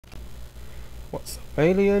What's up,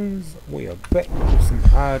 aliens? We are back with some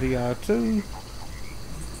RDR2.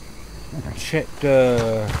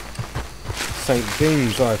 Chapter Saint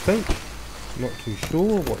Denis, I think. Not too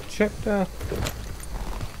sure what chapter.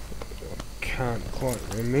 Can't quite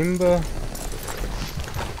remember.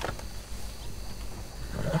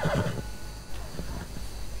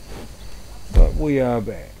 But we are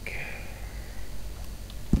back.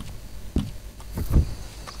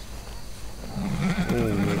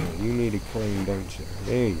 You need a clean, don't you?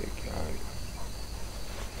 There you go.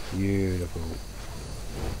 Beautiful.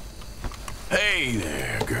 Hey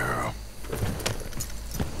there, girl.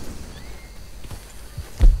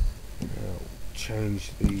 Now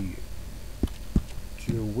change the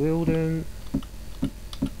dual wielding.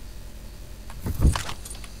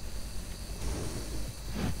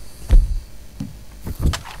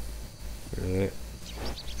 Yeah,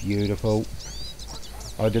 beautiful.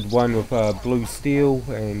 I did one with blue steel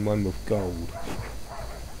and one with gold.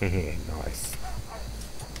 Nice.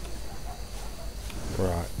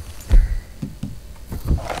 Right.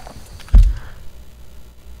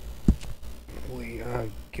 We are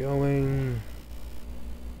going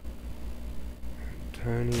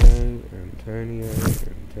Antonio.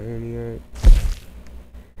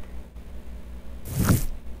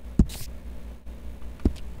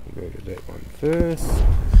 We'll go to that one first.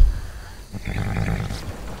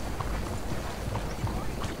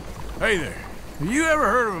 Hey there. Have you ever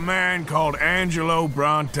heard of a man called Angelo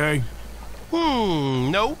Bronte?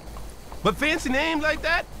 No. But fancy names like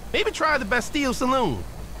that? Maybe try the Bastille Saloon.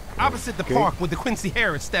 Opposite the park with the Quincy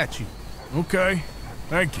Harris statue. Okay.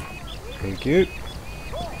 Thank you. Thank you.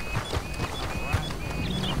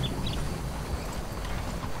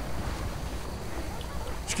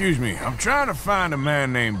 Excuse me, I'm trying to find a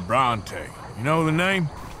man named Bronte. You know the name?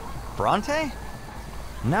 Bronte?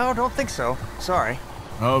 No, don't think so. Sorry.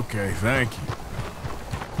 Okay, thank you.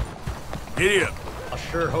 Giddy up. I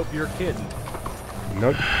sure hope you're kidding.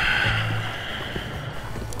 Nope.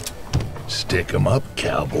 Stick 'em up,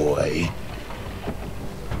 cowboy.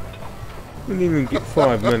 We didn't even get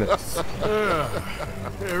 5 minutes. Yeah,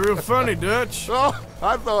 real funny, Dutch. Oh,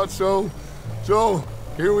 I thought so. So,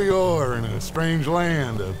 here we are in a strange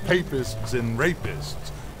land of papists and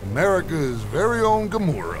rapists. America's very own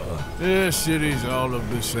Gomorrah. This city's all look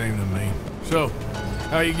the same to me. So,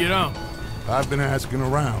 how you get on? I've been asking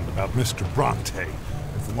around about Mr. Bronte,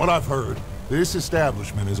 and from what I've heard, this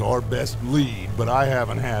establishment is our best lead, but I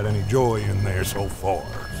haven't had any joy in there so far.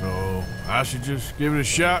 So, I should just give it a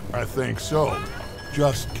shot? I think so.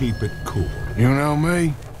 Just keep it cool. You know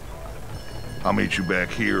me? I'll meet you back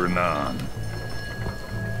here anon.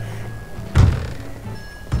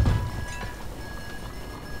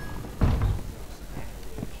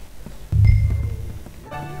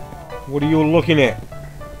 What are you looking at?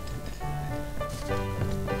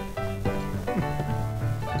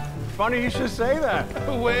 Funny you should say that.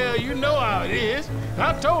 Well, you know how it is.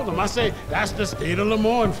 I told him, I say, that's the state of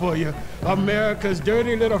Lemoyne for you. America's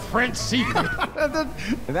dirty little French secret.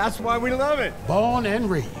 That's why we love it. Born and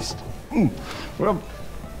raised. Well,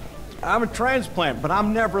 I'm a transplant, but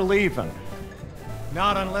I'm never leaving.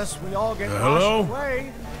 Not unless we all get Hello? washed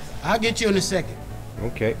away. I'll get you in a second.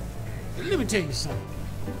 Okay. Let me tell you something.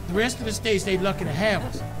 The rest of the states, they lucky to have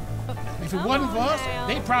us. If it wasn't for us,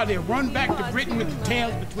 they'd probably have run back to Britain with the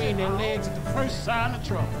tails between their legs at the first sign of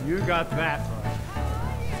trouble. You got that.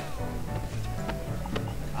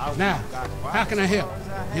 Now, how can I help?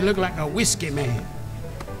 You look like a whiskey man.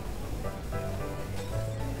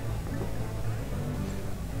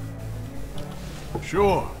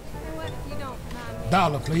 Sure.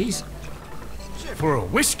 $1, please. For a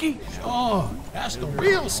whiskey? Oh, that's the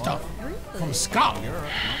real stuff. From Scotland.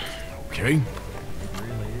 Okay.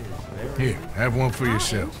 Here, have one for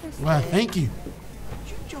yourself. Well, thank you.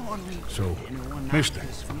 So, mister,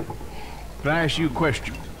 can I ask you a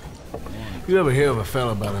question? You ever hear of a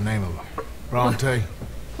fella by the name of Bronte?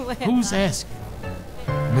 Who's asking?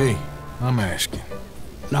 Me. I'm asking.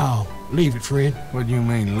 No, leave it, friend. What do you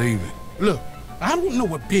mean, leave it? Look, I don't know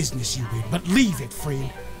what business you in, but leave it,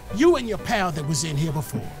 friend. You and your pal that was in here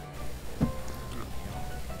before.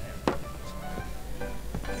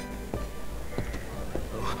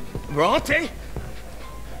 Bronte?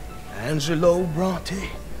 Angelo Bronte.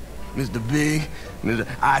 Mr. Big, Mr.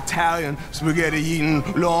 Italian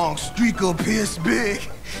spaghetti-eating, long streaker piss big.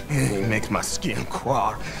 It makes my skin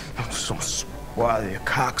crawl. I'm so swarthy,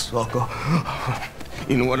 cocksucker.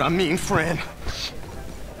 You know what I mean, friend?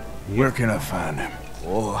 Where can I find him?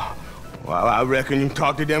 Oh, well, I reckon you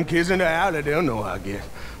talk to them kids in the alley, they'll know, I guess.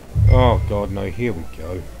 Oh God, no! Here we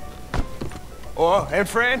go. Oh, and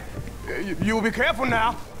friend, you be careful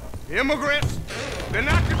now. Immigrants, they're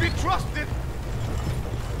not to be trusted.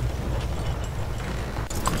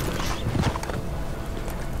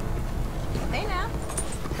 Hey now.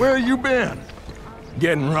 Where you been?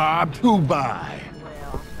 Getting robbed? Who by?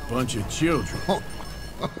 Bunch of children.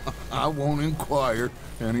 I won't inquire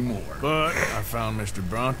anymore. But I found Mr.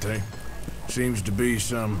 Bronte. Seems to be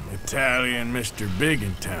some Italian Mr. Big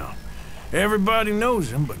in town. Everybody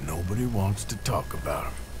knows him, but nobody wants to talk about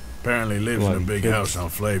him. Apparently lives in a big house on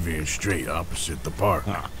Flavian Street, opposite the park.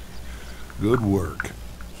 Good work.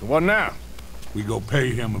 So what now? We go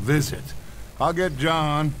pay him a visit. I'll get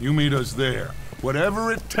John, you meet us there.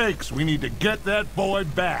 Whatever it takes, we need to get that boy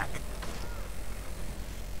back.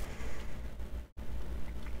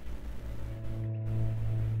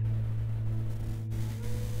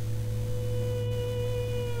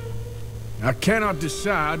 I cannot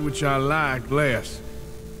decide which I like less.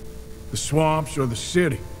 The swamps or the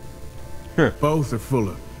city. Both are full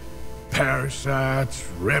of parasites,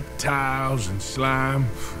 reptiles, and slime.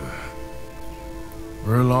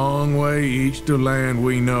 We're a long way east to land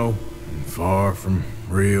we know, and far from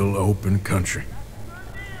real open country.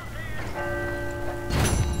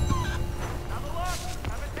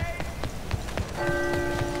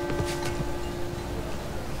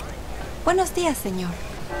 Buenos días, señor.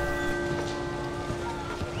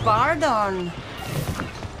 Pardon.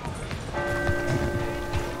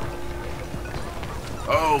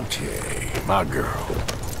 Okay, my girl.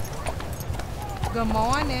 Good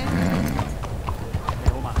morning.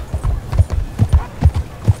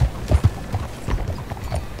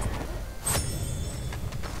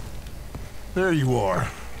 There you are.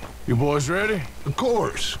 You boys ready? Of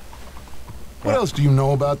course. What else do you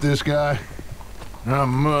know about this guy? Not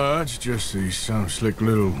much, just he's some slick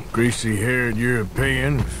little greasy-haired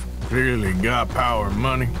European who's clearly got power and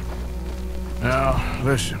money. Now,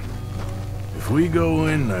 listen. If we go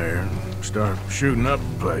in there and start shooting up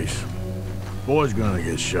the place, boy's gonna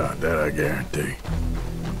get shot, that I guarantee.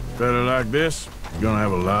 Fella like this, gonna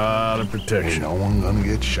have a lot of protection. Ain't no one gonna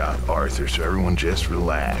get shot, Arthur, so everyone just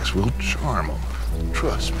relax. We'll charm them.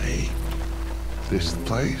 Trust me. This the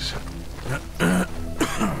place?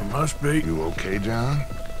 Must be. You okay, John?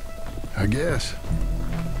 I guess.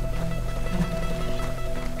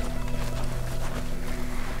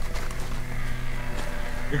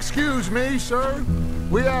 Excuse me, sir.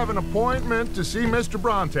 We have an appointment to see Mr.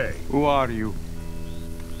 Bronte. Who are you?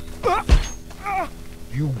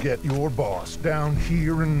 You get your boss down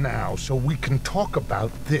here and now so we can talk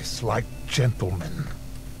about this like gentlemen.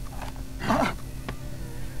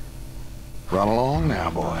 Run along now,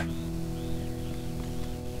 boy.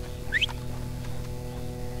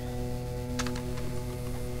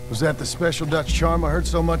 Was that the special Dutch charm I heard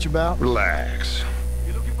so much about? Relax.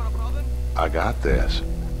 You looking for a brother? I got this.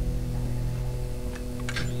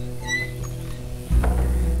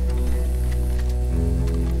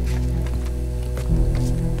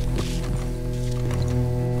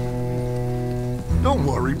 Don't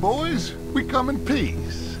worry, boys. We come in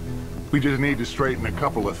peace. We just need to straighten a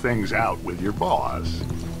couple of things out with your boss.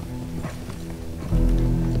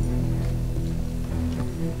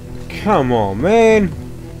 Come on, man.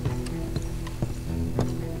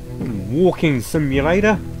 Walking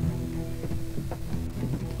simulator.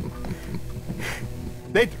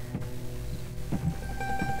 They...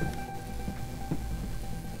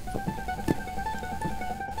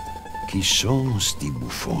 Chi sono sti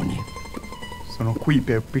buffoni? Sono qui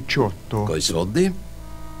per Picciotto. Coi soldi?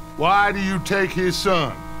 Why do you take his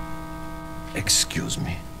son? Excuse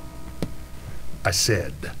me. I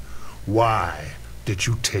said, why did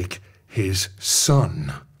you take his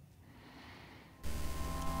son?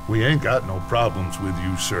 We ain't got no problems with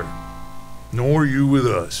you, sir. Nor you with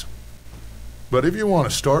us. But if you want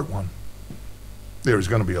to start one, there's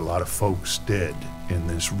gonna be a lot of folks dead in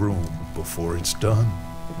this room before it's done.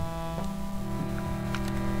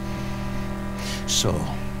 So,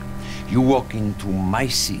 you walk into my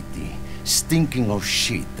city, stinking of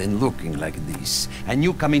shit and looking like this, and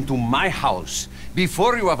you come into my house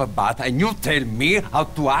before you have a bath and you tell me how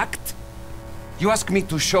to act? You ask me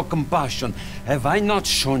to show compassion. Have I not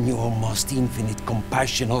shown you almost infinite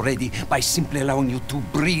compassion already by simply allowing you to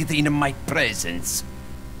breathe in my presence?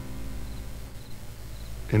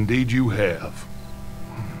 Indeed you have.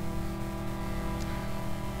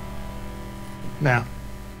 Now,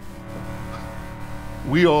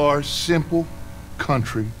 we are simple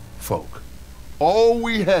country folk. All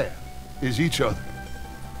we have is each other.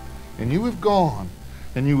 And you have gone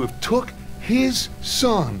and you have took his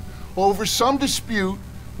son over some dispute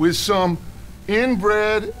with some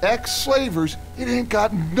inbred ex-slavers. It ain't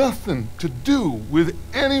got nothing to do with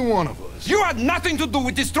any one of us. was. You had nothing to do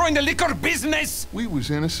with destroying the liquor business! We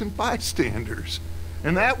was innocent bystanders.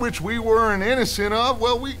 And that which we weren't innocent of,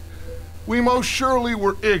 well, we most surely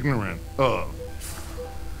were ignorant of.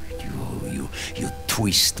 You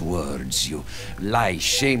twist words, you lie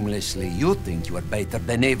shamelessly. You think you are better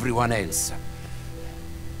than everyone else.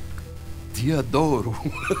 Ti adoro.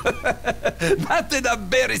 Vattene a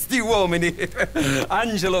bere sti uomini.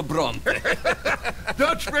 Angelo Bronte.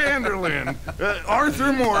 Dutch Vanderlyn.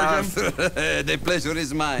 Arthur Morgan. The pleasure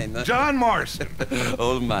is mine. John Marston.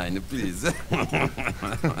 All mine, please.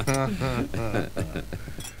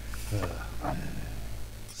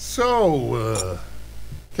 So,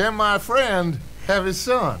 can my friend have his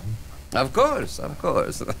son? Of course, of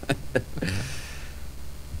course.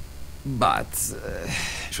 But,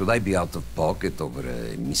 should I be out of pocket over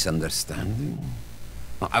a misunderstanding?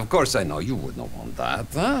 Of course I know you would not want that,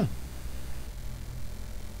 huh?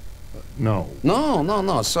 No.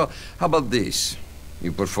 No. So, how about this?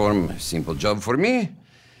 You perform a simple job for me,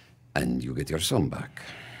 and you get your son back.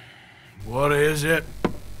 What is it?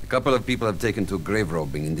 A couple of people have taken to grave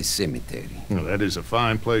robbing in this cemetery. Well, that is a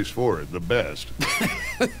fine place for it, the best.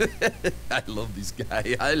 I love this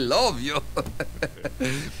guy. I love you.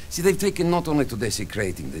 See, they've taken not only to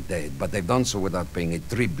desecrating the dead, but they've done so without paying a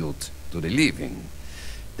tribute to the living.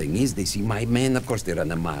 Thing is, they see my men, of course they run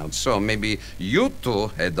them out. So maybe you two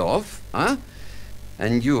head off, huh?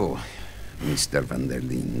 And you, Mr. Van der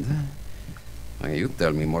Linde, you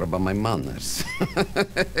tell me more about my manners.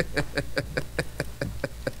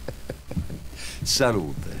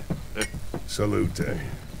 Salute. Salute.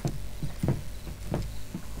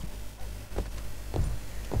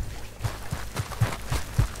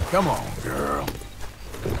 Come on, girl.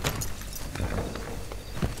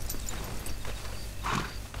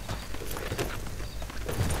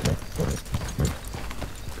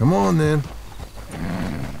 Come on, then.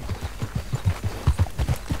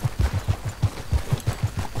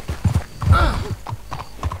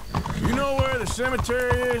 You know where the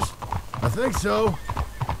cemetery is? I think so.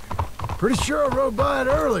 Pretty sure I rode by it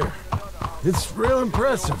earlier. It's real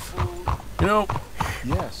impressive. You know,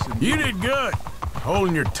 yes, you did good,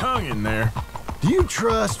 holding your tongue in there. Do you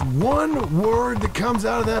trust one word that comes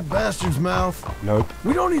out of that bastard's mouth? Nope.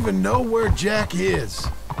 We don't even know where Jack is.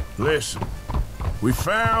 Listen, we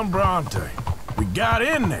found Bronte. We got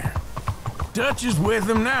in there. Dutch is with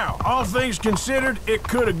him now. All things considered, it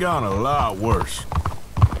could have gone a lot worse.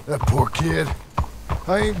 That poor kid.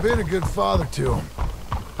 I ain't been a good father to him.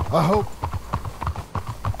 I hope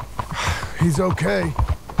he's okay.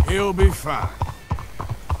 He'll be fine.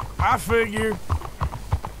 I figured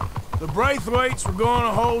the Braithwaites were going to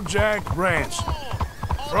hold Jack ransom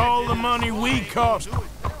for all the money we cost him.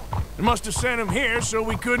 They must have sent him here so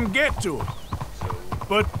we couldn't get to him.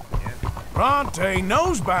 But Bronte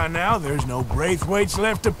knows by now there's no Braithwaites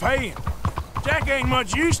left to pay him. Jack ain't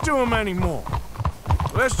much use to him anymore.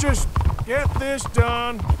 Let's just get this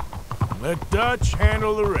done and let Dutch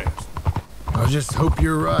handle the rest. I just hope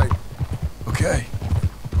you're right. Okay,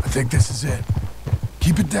 I think this is it.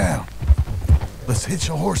 Keep it down. Let's hitch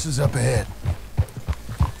the horses up ahead.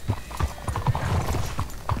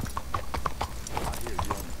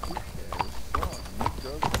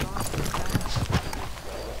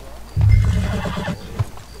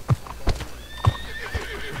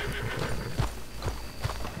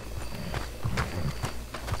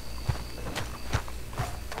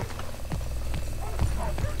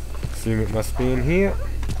 Assume it must be in here.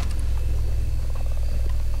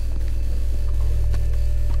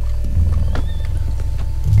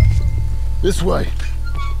 This way.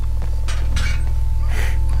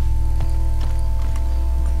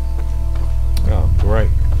 Oh, great.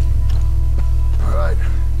 All right.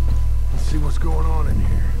 Let's see what's going on in here.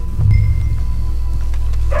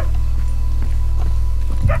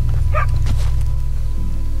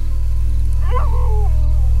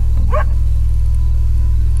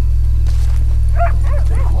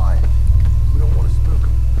 Stay quiet. We don't want to spook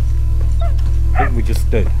them. I think we just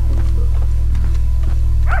did.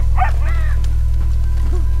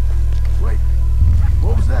 Wait.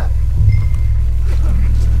 What was that?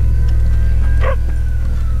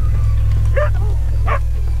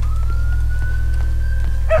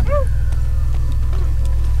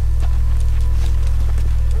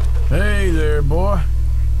 Hey there, boy.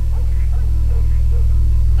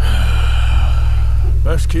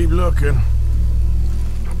 Let's keep looking.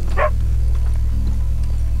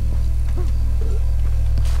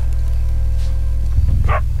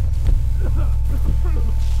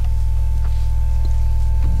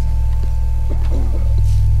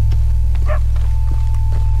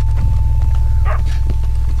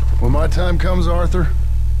 When my time comes, Arthur,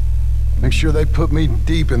 Make sure they put me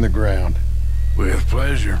deep in the ground. With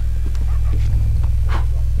pleasure.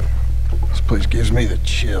 This place gives me the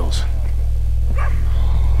chills.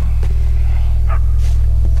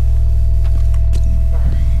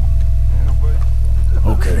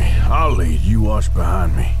 Okay, I'll lead. You watch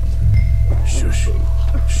behind me. Shush.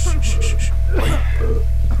 Shh, shh, shh, shh. Wait.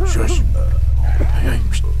 Shush. Hey,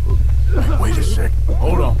 hey, wait a sec.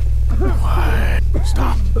 Hold on. Quiet.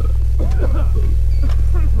 Stop.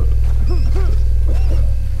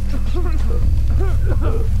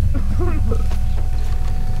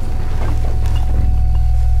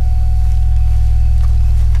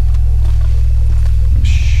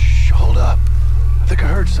 Shh, hold up. I think I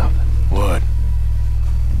heard something. What?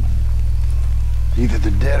 Either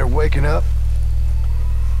the dead are waking up,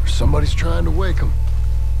 or somebody's trying to wake them.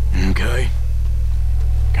 Okay.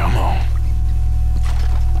 Come on.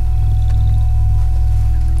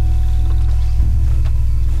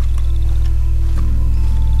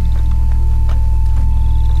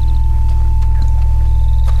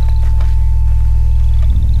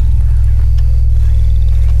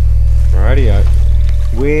 Radio.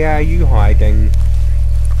 Where are you hiding?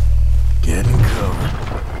 Get in cover,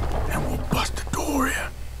 and we'll bust the door in.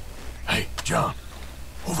 Hey, John,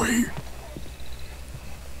 over here.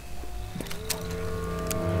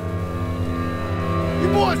 You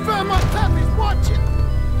boys found my pappy's watching!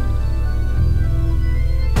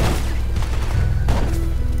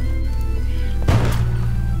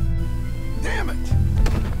 Damn it!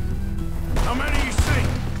 How many you see?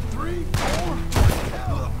 3, 4,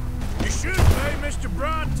 You should pay Mr.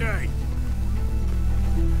 Bronte.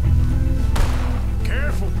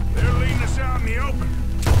 Careful, they're leading us out in the open.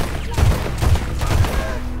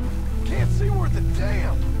 can't see worth a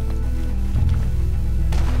damn!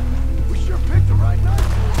 We sure picked the right night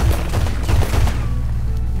for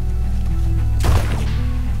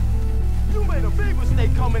it. You made a big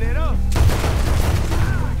mistake coming in us.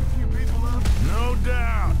 No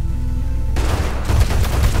doubt.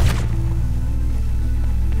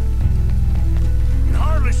 Can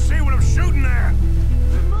hardly see what I'm shooting at.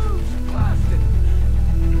 It moves, blast it.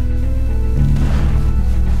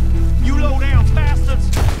 You low-down bastards!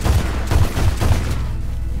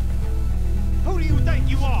 Who do you think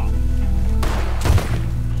you are?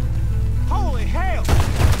 Holy hell!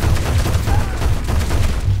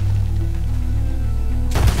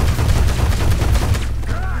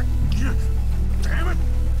 God, damn it!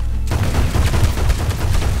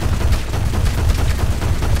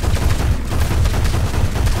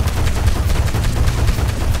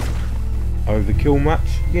 Overkill much?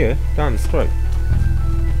 Yeah, down the street.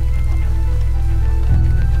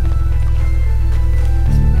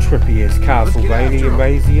 Trippy as Castlevania,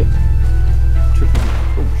 Mazie. Trippy.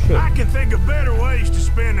 Oh shit. I can think of better ways to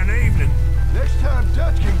spend an evening. Next time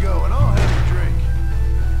Dutch can go and I'll have a drink.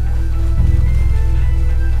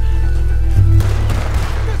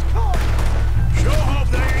 Sure hope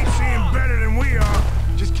they ain't seeing better than we are.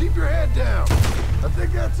 Just keep your head down. I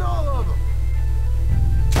think that's all of them.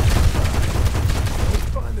 Let's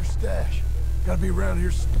find their stash. Gotta be around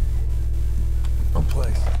here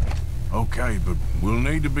someplace. Okay, but we'll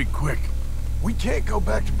need to be quick. We can't go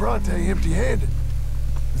back to Bronte empty-handed.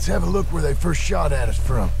 Let's have a look where they first shot at us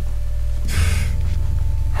from.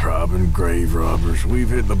 Robbing grave robbers. We've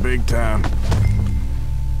hit the big time.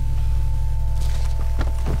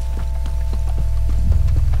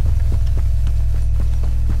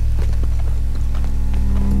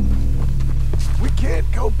 We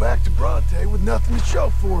can't go back to Bronte with nothing to show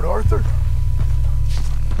for it, Arthur.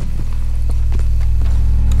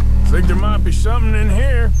 Think there might be something in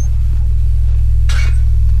here.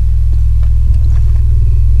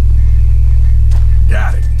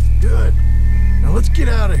 Got it. Good. Now let's get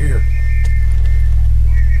out of here.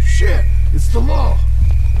 Shit, it's the law.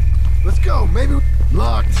 Let's go, maybe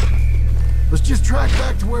locked. Let's just track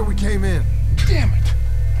back to where we came in. Damn it.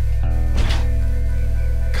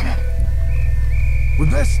 Come on. We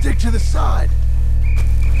best stick to the side.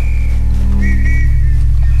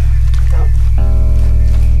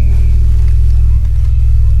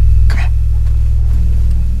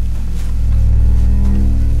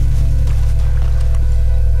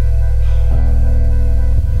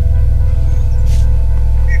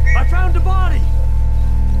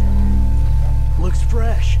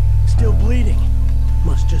 Fresh, still bleeding.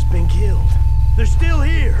 Must just been killed. They're still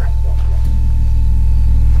here.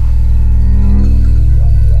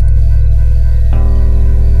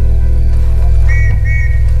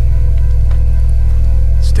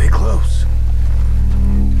 Stay close.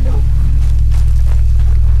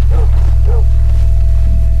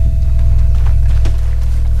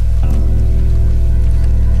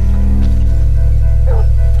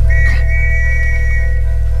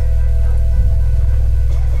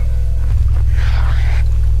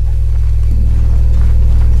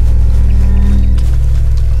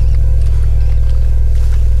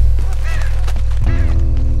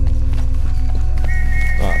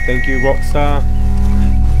 you, Rockstar.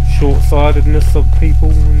 Short-sightedness of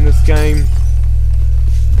people in this game.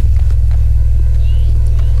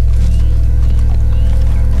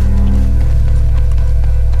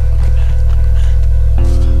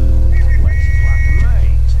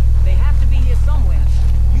 They have to be here somewhere.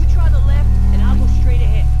 You try the left, and I'll go straight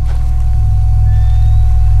ahead.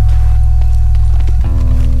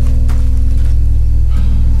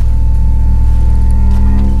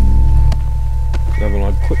 Having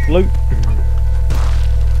a quick loop.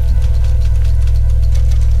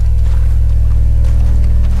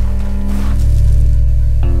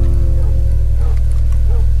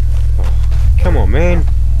 Come on, man.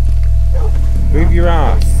 Move your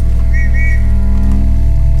ass.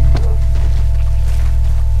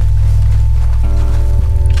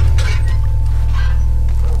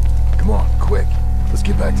 Come on, quick. Let's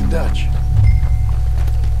get back to Dutch.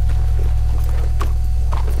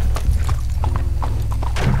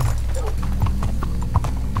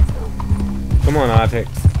 Come on, Artex.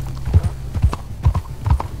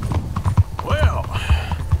 Well,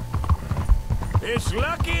 it's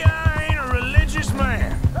lucky I ain't a religious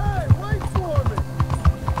man. Hey, wait for me!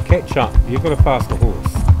 Catch up. You've got to pass the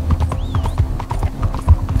horse.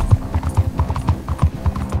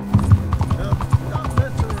 Stop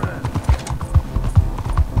messing around.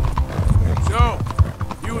 So,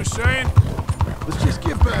 you were saying? Let's just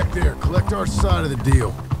get back there, collect our side of the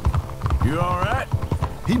deal. You alright?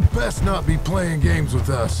 He'd best not be playing games with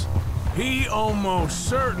us. He almost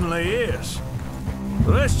certainly is.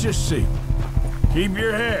 Let's just see. Keep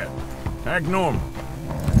your head. Act normal.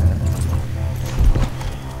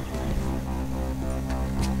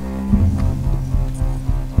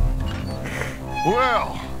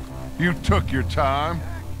 Well, you took your time.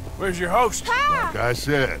 Where's your host? Like I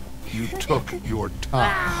said, you took your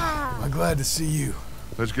time. I'm glad to see you.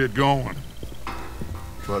 Let's get going.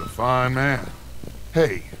 What a fine man.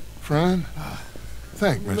 Hey, friend,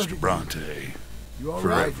 thank Mr. Bronte You all for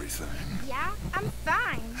right? everything. Yeah, I'm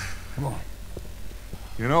fine. Come on.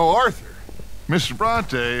 You know, Arthur, Mr.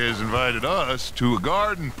 Bronte has invited us to a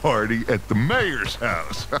garden party at the mayor's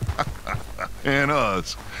house. And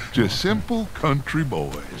us, just simple country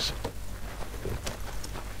boys.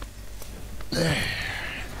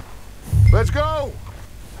 Let's go!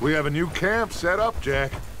 We have a new camp set up,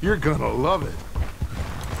 Jack. You're gonna love it.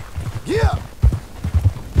 Yeah!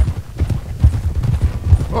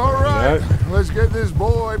 All right, Yep. let's get this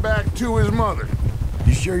boy back to his mother.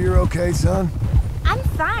 You sure you're okay, son? I'm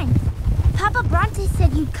fine. Papa Bronte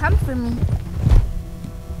said you'd come for me.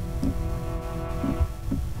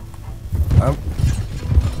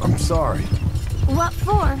 I'm sorry. What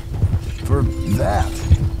for? For that.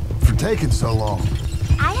 For taking so long.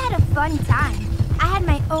 I had a fun time. I had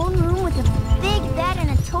my own room with a big bed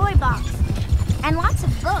and a toy box. And lots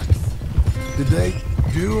of books. Did they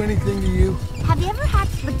do anything to you? Have you ever had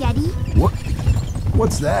spaghetti? What?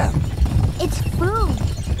 What's that? It's food.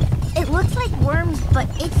 It looks like worms, but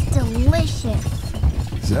it's delicious.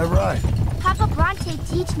 Is that right? Papa Bronte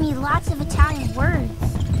teach me lots of Italian words.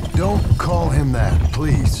 Don't call him that,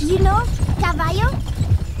 please. You know, caballo?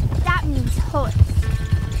 That means horse.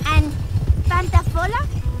 And pantafola?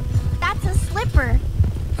 That's a slipper.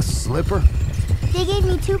 A slipper? They gave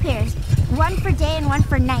me 2 pairs, one for day and one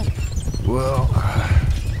for night. Well,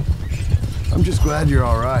 I'm just glad you're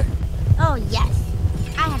all right. Oh, yes.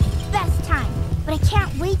 I had the best time, but I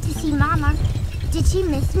can't wait to see Mama. Did she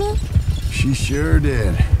miss me? She sure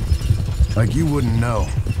did. Like you wouldn't know.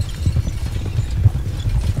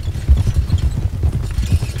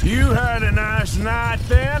 You had a nice night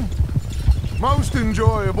then? Most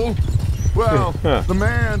enjoyable. Well, the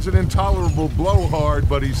man's an intolerable blowhard,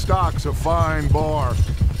 but he stocks a fine bar.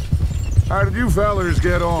 How did you fellers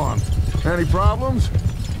get on? Any problems?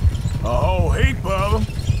 A whole heap of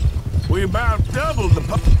them. We about doubled the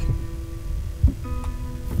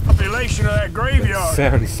population of that graveyard.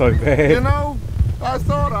 Sounds so bad. You know, I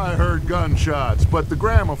thought I heard gunshots, but the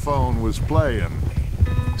gramophone was playing.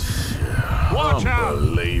 Watch out!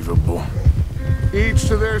 Unbelievable. Each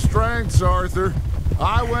to their strengths, Arthur.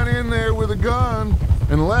 I went in there with a gun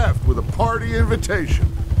and left with a party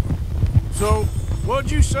invitation. So,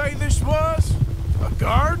 what'd you say this was? A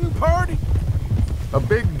garden party? A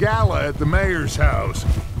big gala at the mayor's house.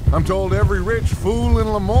 I'm told every rich fool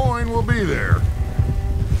in Lemoyne will be there.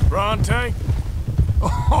 Bronte?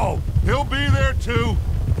 Oh, he'll be there too.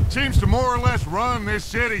 Seems to more or less run this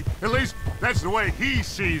city. At least, that's the way he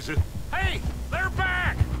sees it. Hey, they're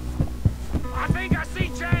back! I think I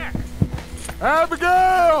see Jack!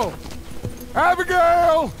 Abigail!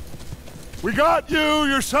 Abigail! We got you,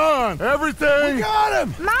 your son, everything. We got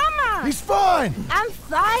him! Mama! He's fine! I'm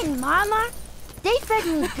fine, Mama. They fed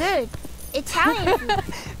me good. Italian food.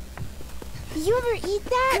 You ever eat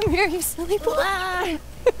that? Come here, you silly boy.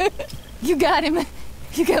 You got him.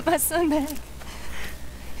 You got my son back.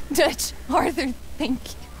 Dutch, Arthur, thank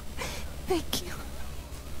you. Thank you.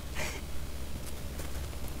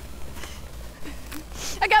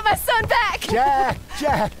 I got my son back!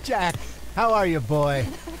 Jack. How are you, boy?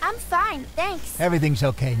 I'm fine, thanks. Everything's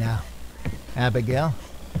okay now. Abigail?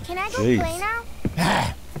 Can I go play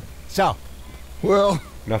now? So? Well...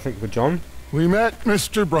 Nothing for John? We met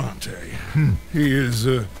Mr. Bronte. He is,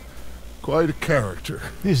 quite a character.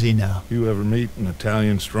 Is he now? You ever meet an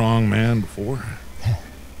Italian strong man before?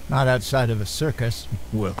 Not outside of a circus.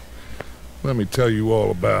 Well, let me tell you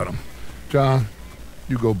all about him. John,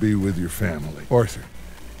 you go be with your family. Arthur,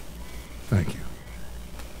 thank you.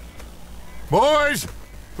 Boys,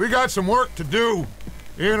 we got some work to do.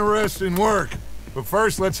 Interesting work. But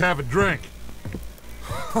first, let's have a drink.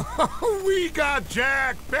 We got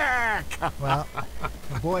Jack back! Well,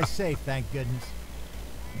 the boy's safe, thank goodness.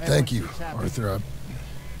 Thank you, Arthur.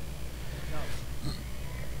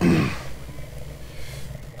 I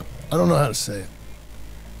don't know how to say it.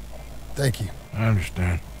 Thank you. I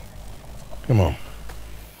understand. Come on.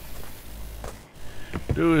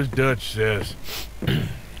 Do as Dutch says.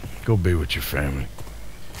 Go be with your family.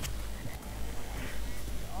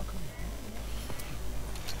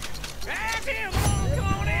 That's him! Come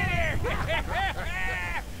on in here!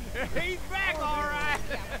 He's back, all right!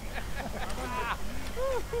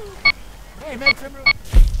 Hey, make some room.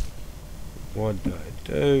 What did I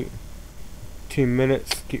do? 10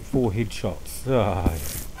 minutes, get 4 headshots. Ah.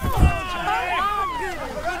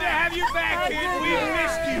 Good to have you back, kid. We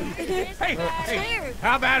missed you. Hey,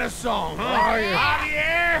 how about a song, huh?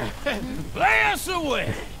 Javier, play us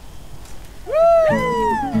away.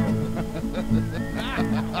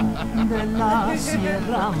 De la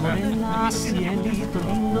sierra morena, cielito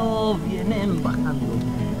lindo, vienen bajando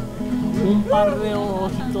un par de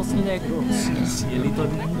ojitos negros, cielito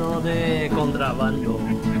lindo de contrabando.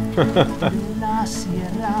 De la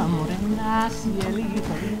sierra morena,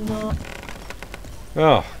 cielito lindo.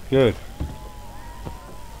 Oh, good.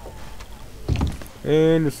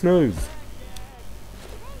 And the snooze.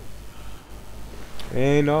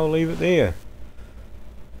 And I'll leave it there.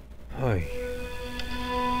 Hi.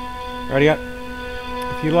 Rightio.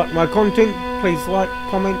 If you like my content, please like,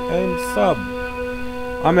 comment and sub.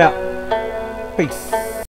 I'm out. Peace.